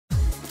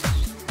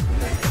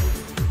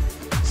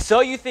So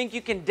You Think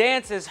You Can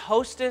Dance's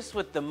hostess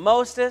with the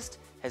mostest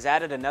has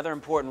added another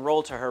important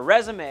role to her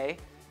resume,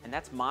 and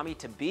that's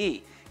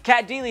mommy-to-be.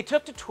 Cat Deeley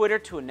took to Twitter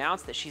to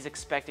announce that she's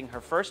expecting her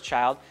first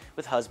child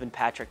with husband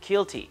Patrick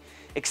Kielty.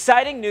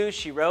 Exciting news,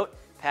 she wrote.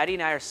 Patty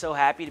and I are so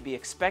happy to be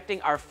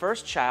expecting our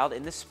first child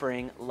in the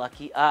spring.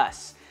 Lucky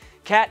us.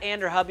 Cat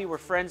and her hubby were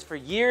friends for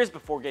years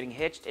before getting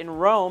hitched in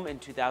Rome in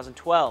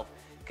 2012.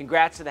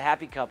 Congrats to the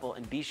happy couple,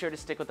 and be sure to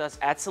stick with us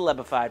at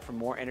Celebified for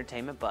more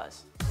entertainment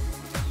buzz.